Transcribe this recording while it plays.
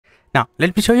Now,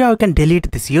 let me show you how you can delete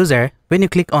this user when you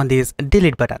click on this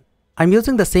delete button. I'm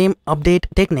using the same update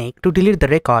technique to delete the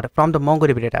record from the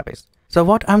MongoDB database. So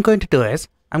what I'm going to do is,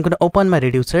 I'm going to open my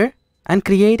reducer and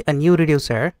create a new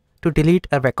reducer to delete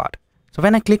a record. So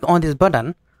when I click on this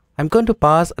button, I'm going to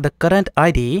pass the current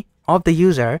ID of the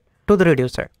user to the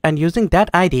reducer. And using that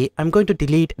ID, I'm going to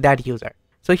delete that user.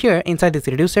 So here inside this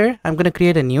reducer, I'm going to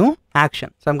create a new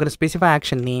action. So I'm going to specify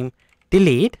action name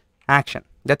delete action.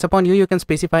 That's upon you. You can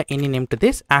specify any name to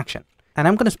this action. And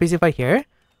I'm going to specify here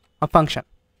a function.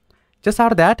 Just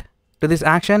out of that, to this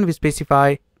action, we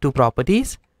specify two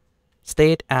properties,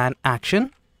 state and action.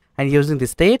 And using the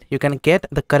state, you can get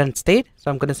the current state.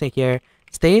 So I'm going to say here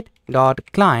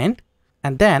state.client.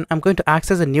 And then I'm going to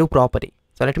access a new property.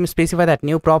 So let me specify that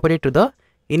new property to the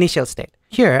initial state.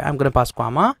 Here, I'm going to pass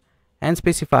comma and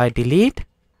specify delete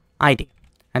ID.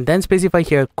 And then specify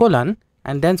here colon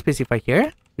and then specify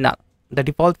here null. The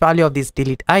default value of this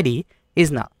delete ID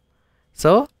is null.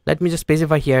 So let me just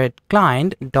specify here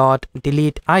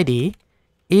client.delete ID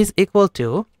is equal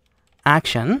to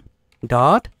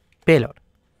action.payload.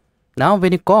 Now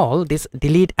when you call this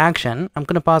delete action, I'm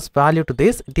going to pass value to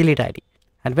this delete ID.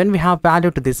 And when we have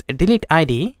value to this delete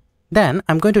ID, then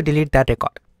I'm going to delete that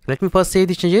record. Let me first save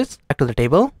these changes back to the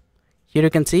table. Here you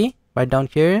can see right down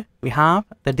here, we have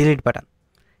the delete button.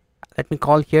 Let me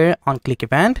call here on click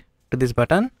event to this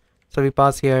button. So we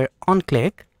pass here on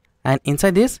click, and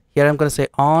inside this, here I'm going to say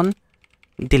on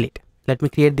delete. Let me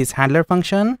create this handler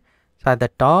function. So at the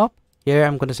top here,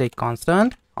 I'm going to say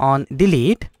constant on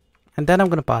delete, and then I'm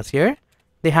going to pass here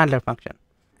the handler function.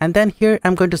 And then here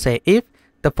I'm going to say if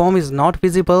the form is not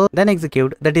visible, then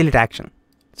execute the delete action.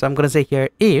 So I'm going to say here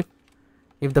if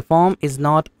the form is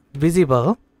not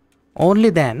visible, only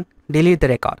then delete the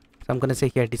record. So I'm going to say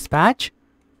here dispatch,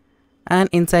 and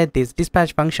inside this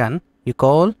dispatch function, you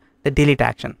call the delete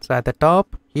action. So at the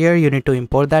top here, you need to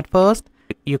import that first.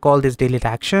 You call this delete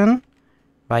action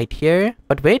right here,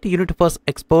 but wait, you need to first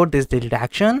export this delete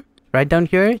action. Right down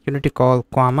here, you need to call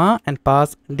comma and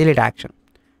pass delete action.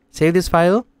 Save this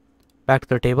file back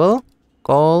to the table,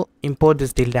 call import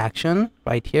this delete action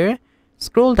right here,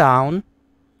 scroll down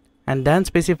and then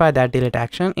specify that delete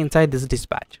action inside this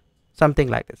dispatch, something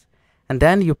like this. And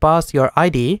then you pass your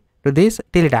ID to this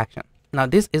delete action. Now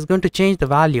this is going to change the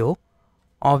value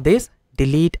of this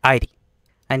delete ID.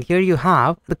 And here you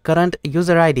have the current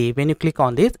user ID when you click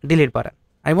on this delete button.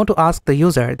 I want to ask the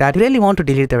user that really want to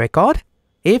delete the record.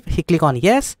 If he click on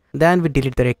yes, then we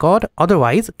delete the record,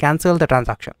 otherwise cancel the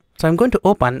transaction. So I'm going to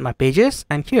open my pages,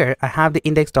 and here I have the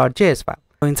index.js file.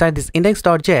 So inside this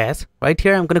index.js, right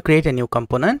here I'm going to create a new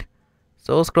component.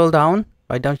 So scroll down,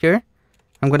 right down here,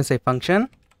 I'm going to say function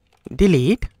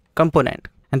delete component,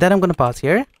 and then I'm going to pass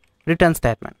here return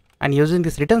statement. And using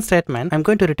this return statement, I'm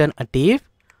going to return a div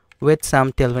with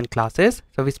some Tailwind classes.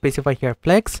 So we specify here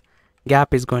flex,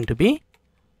 gap is going to be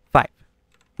 5.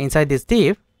 Inside this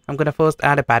div, I'm going to first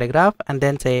add a paragraph and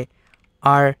then say,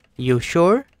 are you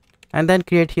sure? And then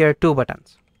create here two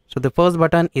buttons. So the first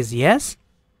button is yes,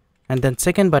 and then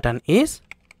second button is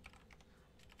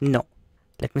no.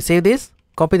 Let me save this,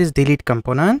 copy this delete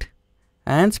component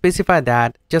and specify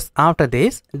that just after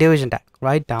this division tag,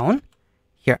 right down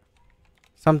here.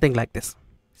 Something like this.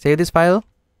 Save this file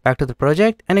back to the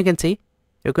project, and you can see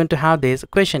you're going to have this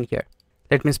question here.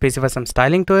 Let me specify some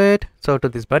styling to it. So to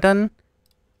this button,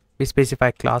 we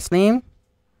specify class name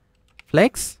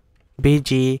flex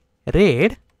bg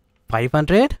red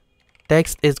 500.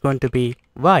 Text is going to be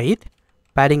white,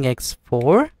 padding x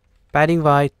 4, padding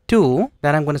y 2.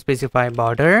 Then I'm going to specify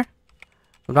border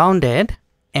rounded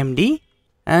md,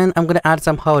 and I'm going to add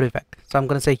some hover effect. So I'm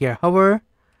going to say here hover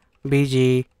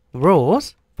bg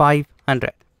rows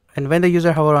 500. And when the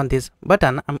user hover on this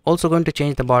button, I'm also going to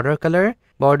change the border color,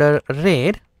 border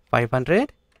red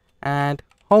 500, and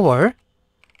hover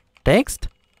text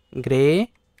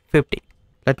gray 50.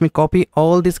 Let me copy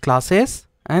all these classes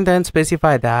and then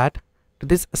specify that to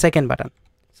this second button.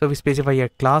 So we specify here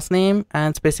class name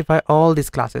and specify all these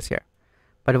classes here.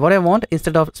 But what I want,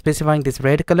 instead of specifying this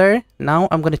red color, now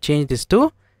I'm going to change this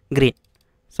to green.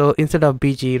 So instead of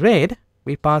bg red,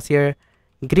 we pass here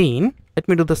green. Let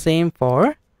me do the same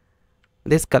for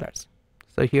these colors.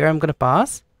 So here I'm going to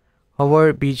pass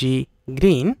hover bg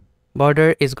green,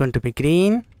 border is going to be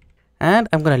green, and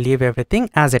I'm going to leave everything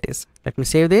as it is. Let me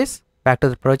save this back to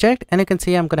the project, and you can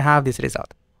see I'm going to have this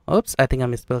result. Oops, I think I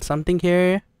misspelled something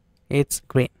here. It's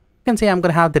green. You can see I'm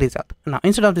going to have the result. Now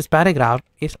instead of this paragraph,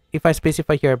 if I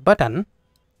specify here button,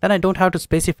 then I don't have to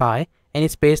specify any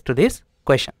space to this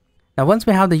question. Now once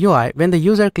we have the UI, when the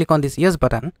user click on this yes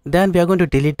button, then we are going to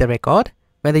delete the record.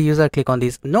 When the user click on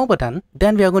this no button,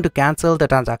 then we are going to cancel the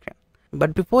transaction.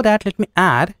 But before that, let me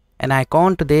add an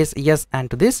icon to this yes and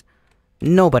to this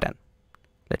no button.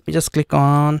 Let me just click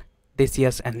on this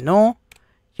yes and no.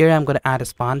 Here I'm going to add a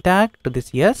span tag to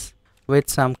this yes with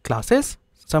some classes.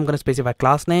 So I'm going to specify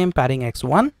class name padding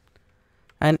x1,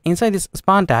 and inside this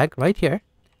span tag right here,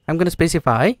 I'm going to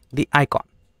specify the icon.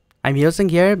 I'm using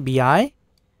here bi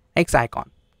x icon.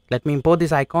 Let me import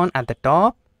this icon at the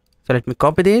top. So let me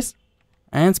copy this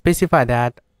and specify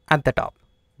that at the top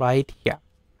right here.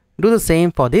 Do the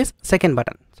same for this second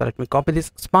button. So let me copy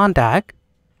this span tag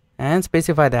and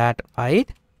specify that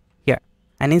right here.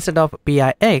 And instead of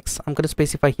bix, I'm going to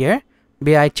specify here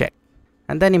bi check,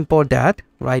 and then import that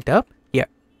right up here.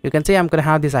 You can see I'm going to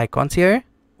have these icons here.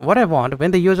 What I want,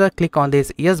 when the user click on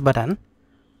this yes button,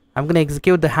 I'm going to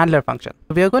execute the handler function.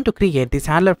 We are going to create these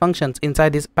handler functions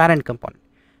inside this parent component.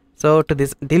 So to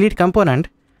this delete component,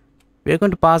 we are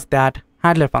going to pass that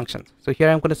handler functions. So here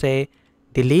I'm going to say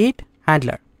delete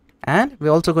handler, and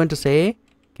we're also going to say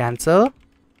cancel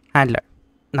handler.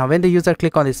 Now when the user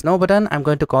click on this no button, I'm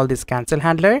going to call this cancel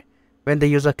handler. When the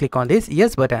user click on this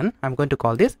yes button, I'm going to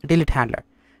call this delete handler.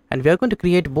 And we are going to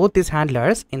create both these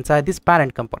handlers inside this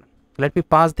parent component. Let me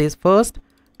pass this first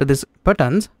to these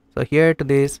buttons. So here to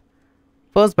this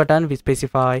first button, we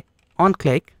specify on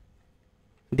click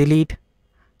delete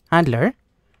handler,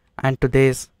 and to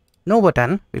this no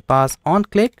button, we pass on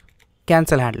click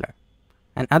cancel handler.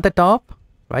 And at the top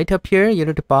right up here, you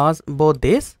need to pass both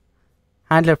these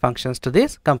handler functions to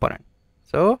this component.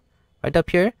 So right up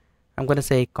here, I'm going to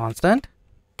say constant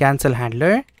cancel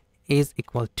handler is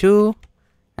equal to,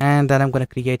 and then I'm going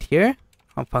to create here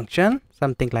a function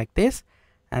something like this,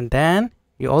 and then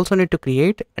you also need to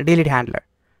create a delete handler.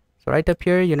 So right up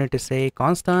here, you need to say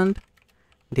constant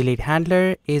delete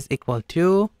handler is equal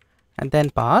to, and then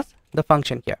pass the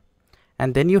function here.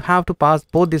 And then you have to pass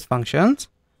both these functions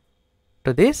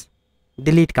to this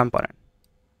delete component.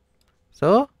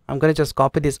 So I'm going to just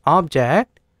copy this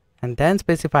object and then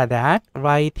specify that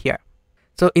right here.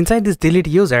 So inside this delete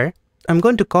user, I'm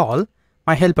going to call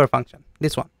my helper function,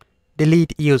 this one,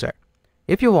 delete user.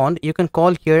 If you want, you can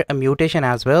call here a mutation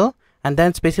as well, and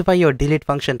then specify your delete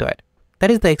function to it.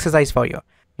 That is the exercise for you.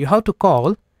 You have to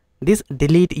call this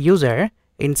delete user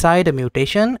inside a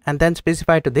mutation and then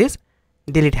specify to this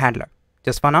delete handler.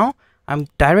 Just for now, I'm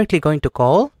directly going to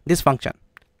call this function.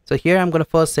 So here I'm going to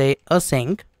first say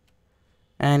async,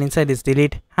 and inside this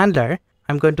delete handler,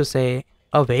 I'm going to say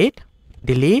await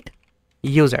delete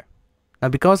user. Now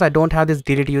because I don't have this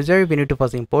delete user, we need to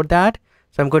first import that.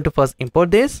 So I'm going to first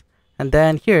import this, and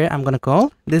then here I'm going to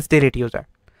call this delete user.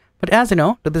 But as you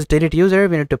know, to this delete user,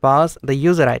 we need to pass the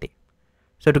user ID.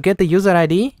 So to get the user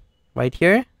ID right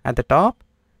here at the top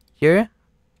here,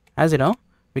 as you know,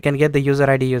 we can get the user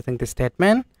ID using this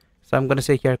statement. So I'm going to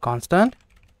say here constant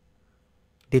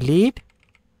delete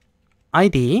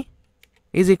ID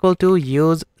is equal to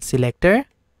use selector,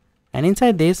 and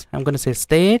inside this I'm going to say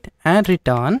state and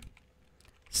return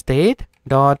state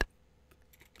dot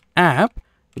app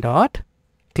dot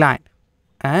client,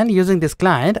 and using this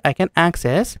client I can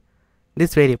access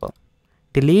this variable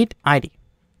delete ID.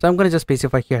 So I'm going to just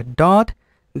specify here dot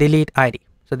delete ID.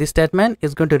 So this statement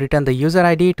is going to return the user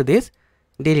ID to this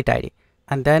delete ID,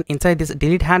 and then inside this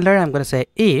delete handler, I'm going to say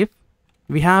if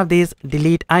we have this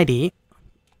delete ID,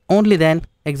 only then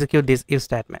execute this if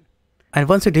statement. And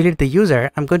once you delete the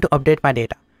user, I'm going to update my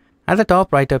data. At the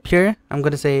top right up here, I'm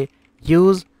going to say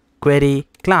use query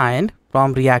client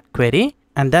from React query,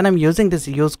 and then I'm using this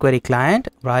use query client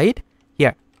right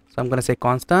here. So I'm going to say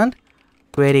constant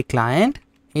query client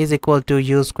is equal to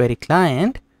use query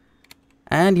client,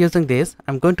 and using this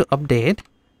I'm going to update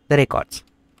the records.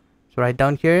 So right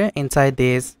down here inside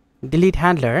this delete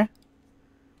handler,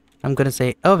 I'm going to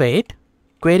say await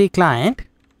query client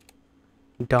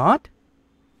dot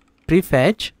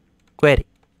prefetch query,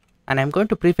 and I'm going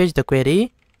to prefetch the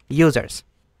query users,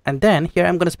 and then here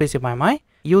I'm going to specify my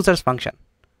users function,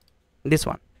 this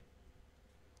one,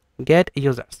 get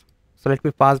users. So let me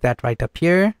pass that right up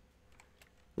here,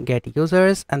 get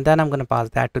users, and then I'm going to pass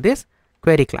that to this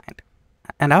query client.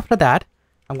 And after that,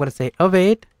 I'm going to say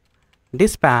await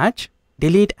dispatch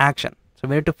delete action. So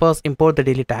we need to first import the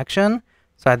delete action.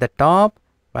 So at the top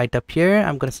right up here,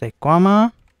 I'm going to say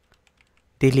comma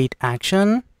delete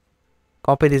action,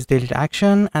 copy this delete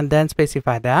action, and then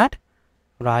specify that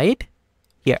right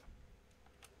here,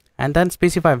 and then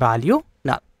specify value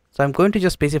null. So I'm going to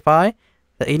just specify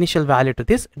the initial value to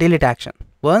this delete action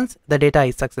once the data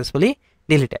is successfully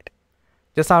deleted.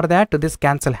 Just after that, to this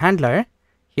cancel handler,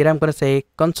 here I'm going to say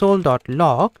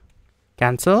console.log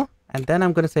cancel, and then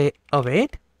I'm going to say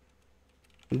await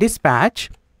dispatch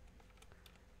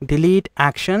delete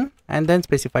action, and then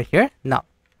specify here null.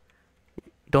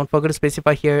 don't forget to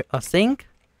specify here a sync,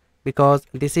 because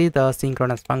this is the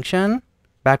synchronous function.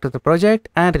 Back to the project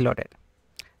and reload it.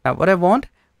 Now what I want,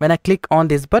 when I click on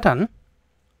this button,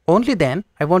 only then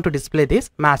I want to display this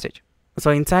message.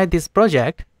 So inside this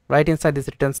project, right inside this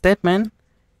return statement,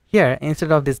 here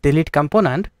instead of this delete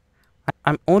component,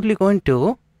 I'm only going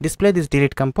to display this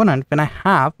delete component when I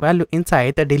have value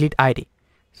inside the delete ID.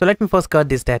 So let me first cut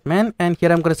this statement, and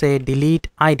here I'm going to say delete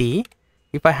ID.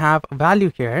 If I have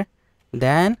value here,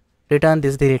 then return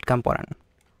this delete component.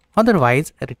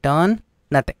 Otherwise, return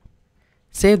nothing.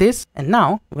 Save this, and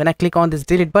now when I click on this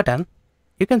delete button,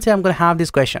 you can see I'm going to have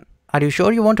this question. Are you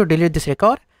sure you want to delete this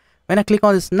record? When I click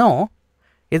on this no,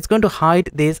 it's going to hide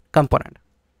this component.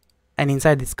 And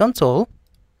inside this console,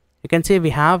 you can see we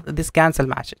have this cancel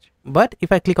message. But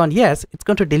if I click on yes, it's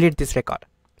going to delete this record.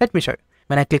 Let me show you.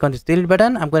 When I click on this delete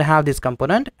button, I'm going to have this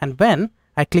component. And when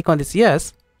I click on this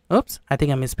yes, oops, I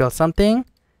think I misspelled something.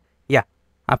 Yeah,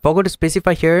 I forgot to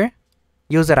specify here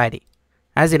user ID.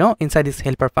 As you know, inside this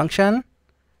helper function,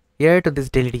 here to this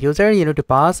delete user, you need to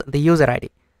pass the user ID.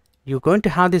 You're going to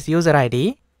have this user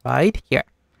ID right here.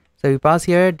 So you pass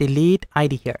here delete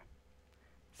ID here.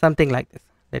 Something like this.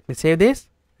 Let me save this,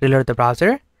 reload the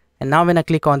browser. And now when I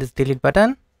click on this delete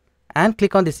button and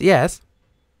click on this yes,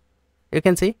 you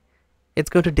can see it's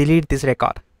going to delete this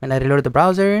record. When I reload the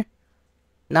browser,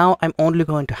 now I'm only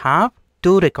going to have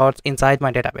 2 records inside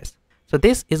my database. So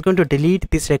this is going to delete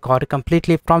this record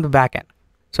completely from the backend.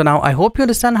 So now I hope you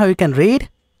understand how you can read,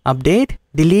 update,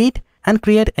 delete, and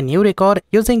create a new record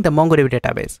using the MongoDB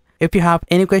database. If you have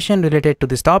any question related to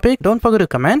this topic, don't forget to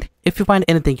comment. If you find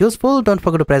anything useful, don't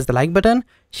forget to press the like button,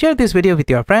 share this video with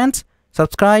your friends,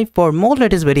 subscribe for more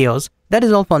latest videos. That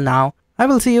is all for now. I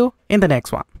will see you in the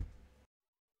next one.